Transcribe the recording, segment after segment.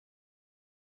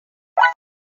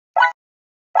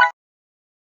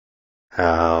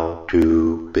How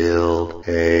to build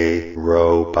a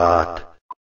robot.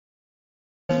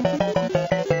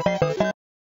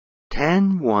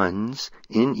 10 ones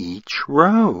in each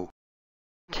row.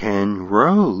 10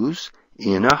 rows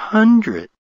in 100.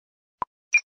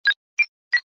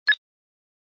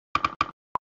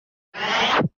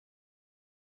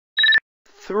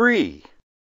 Three.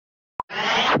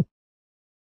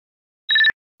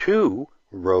 2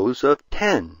 rows of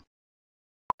 10.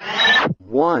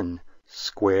 1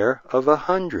 square of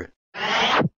 100.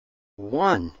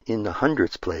 1 in the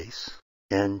hundreds place,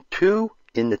 and 2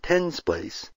 in the tens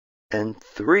place, and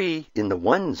 3 in the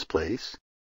ones place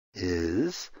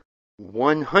is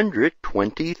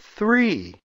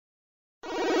 123.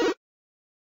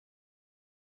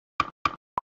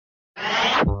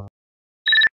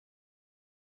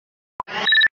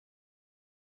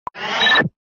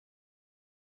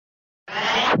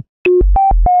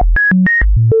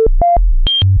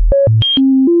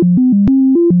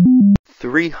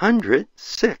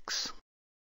 $306.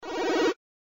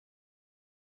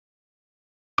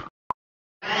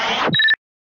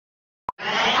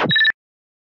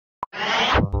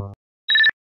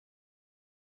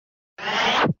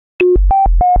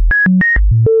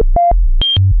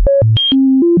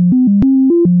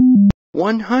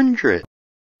 $100.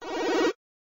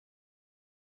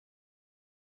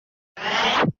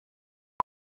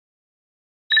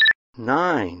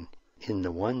 $9 in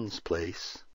the ones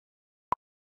place.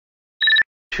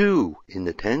 2 in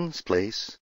the tens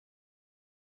place.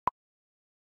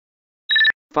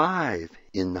 5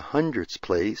 in the hundreds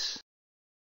place.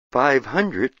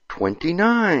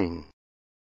 529.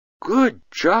 Good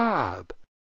job!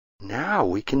 Now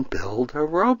we can build a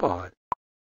robot.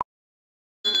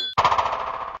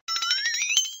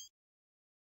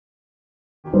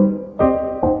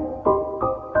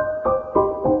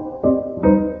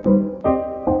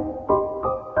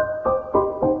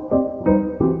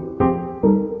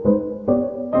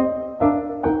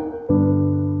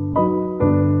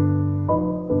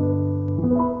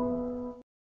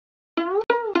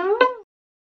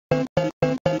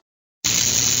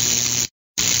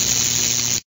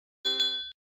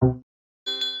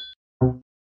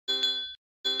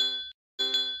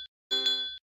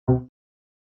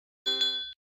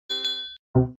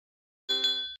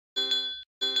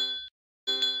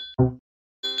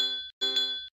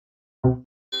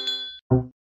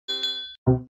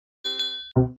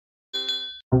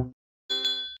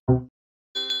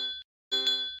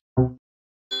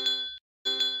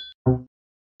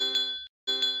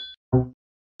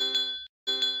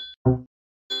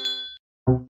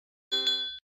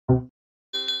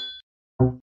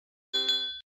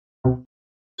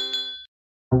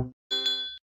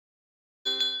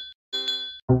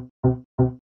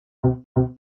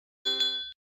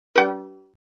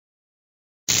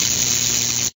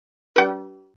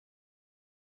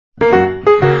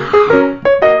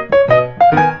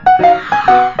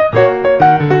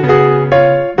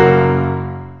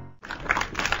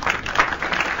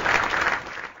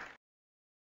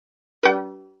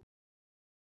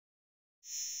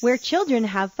 Where children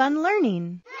have fun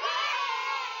learning.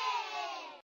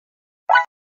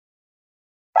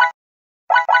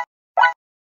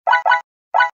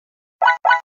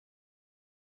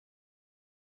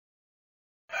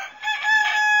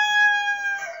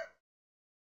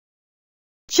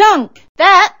 Chunk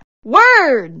that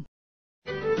word.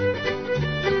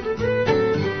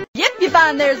 If you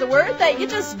find there's a word that you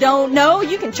just don't know,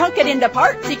 you can chunk it into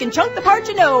parts. You can chunk the part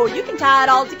you know. You can tie it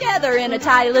all together in a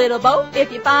tidy little bow.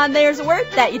 If you find there's a word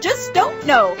that you just don't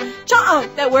know,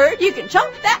 chunk that word, you can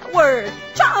chunk that word.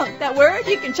 Chunk that word,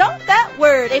 you can chunk that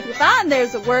word. If you find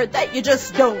there's a word that you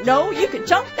just don't know, you can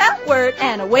chunk that word,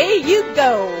 and away you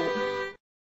go.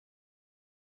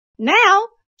 Now,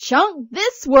 chunk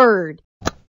this word.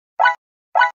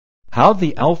 How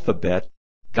the alphabet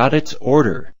got its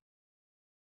order.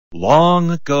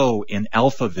 Long ago in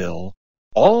Alphaville,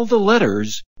 all the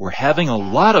letters were having a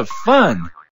lot of fun.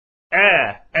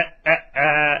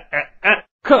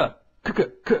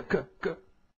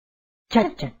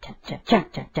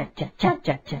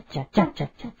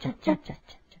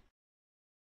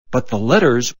 But the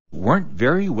letters weren't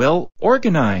very well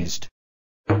organized.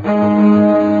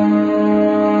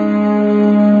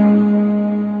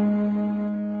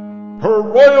 Her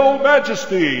Royal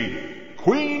Majesty,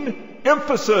 Queen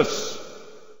Emphasis.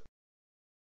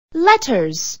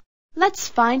 Letters. Let's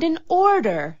find an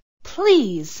order.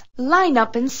 Please, line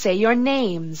up and say your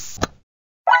names.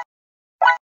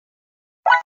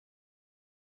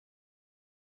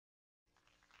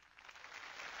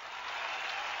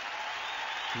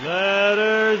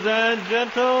 Ladies and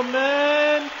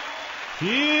gentlemen,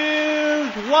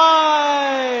 Here's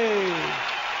why!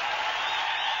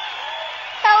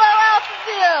 Hello,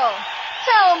 Alphaville!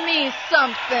 Tell me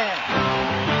something.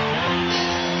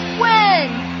 When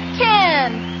can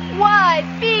Y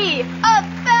be a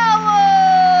vowel?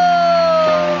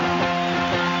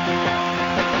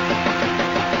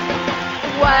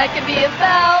 Y can be a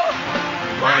vowel.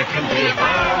 Y can be a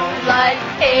vowel. Like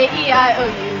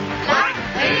A-E-I-O-U. Like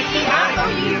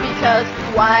A-E-I-O-U. Because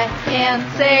Y can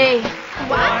say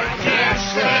Y can't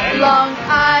say long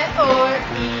I or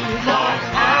E. long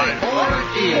I or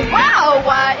E. Wow,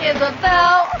 Y is a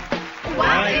vowel.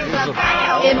 Y is a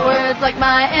vowel. In words like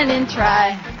my and in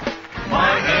try.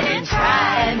 My and in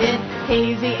try. And in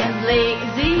hazy and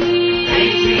lazy.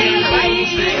 Hazy and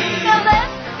lazy. Now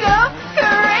let's go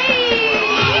crazy.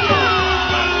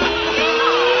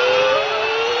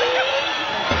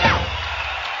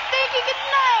 Thank you, good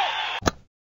night.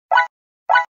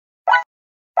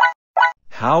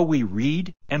 How we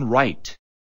read and write.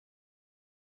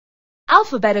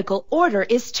 Alphabetical order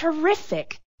is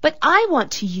terrific, but I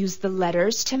want to use the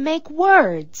letters to make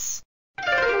words.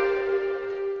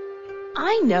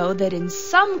 I know that in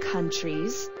some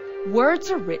countries, words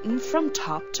are written from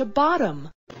top to bottom.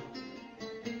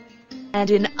 And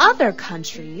in other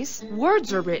countries,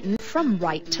 words are written from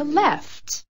right to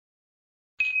left.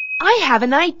 I have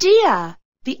an idea.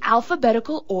 The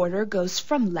alphabetical order goes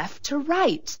from left to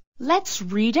right. Let's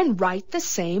read and write the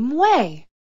same way.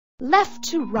 Left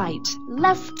to right,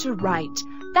 left to right.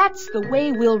 That's the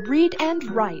way we'll read and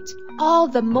write. All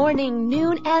the morning,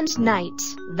 noon, and night.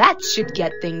 That should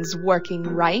get things working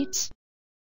right.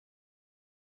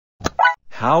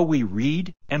 How we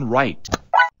read and write.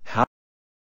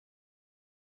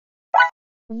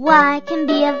 Y can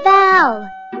be a vowel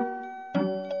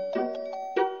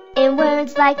in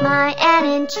words like my and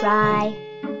in try,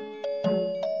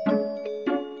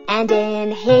 and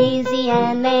in hazy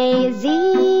and lazy.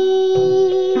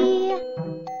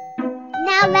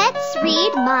 Now let's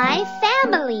read my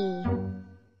family.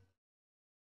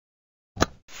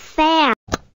 Fam.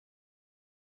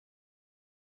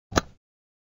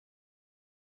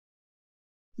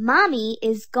 Mommy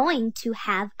is going to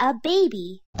have a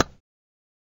baby.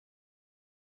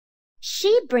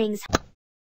 She brings.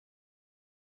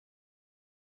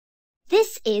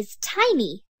 This is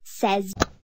Tiny, says.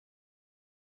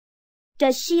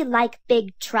 Does she like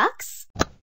big trucks?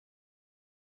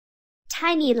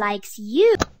 Tiny likes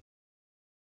you.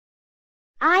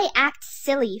 I act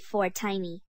silly for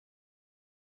Tiny.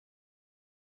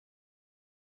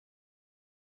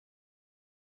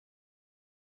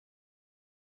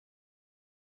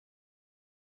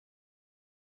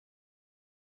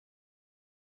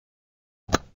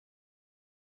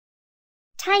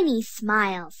 Tiny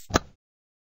smiles.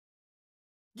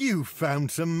 You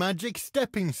found some magic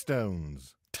stepping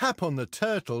stones. Tap on the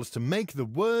turtles to make the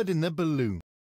word in the balloon.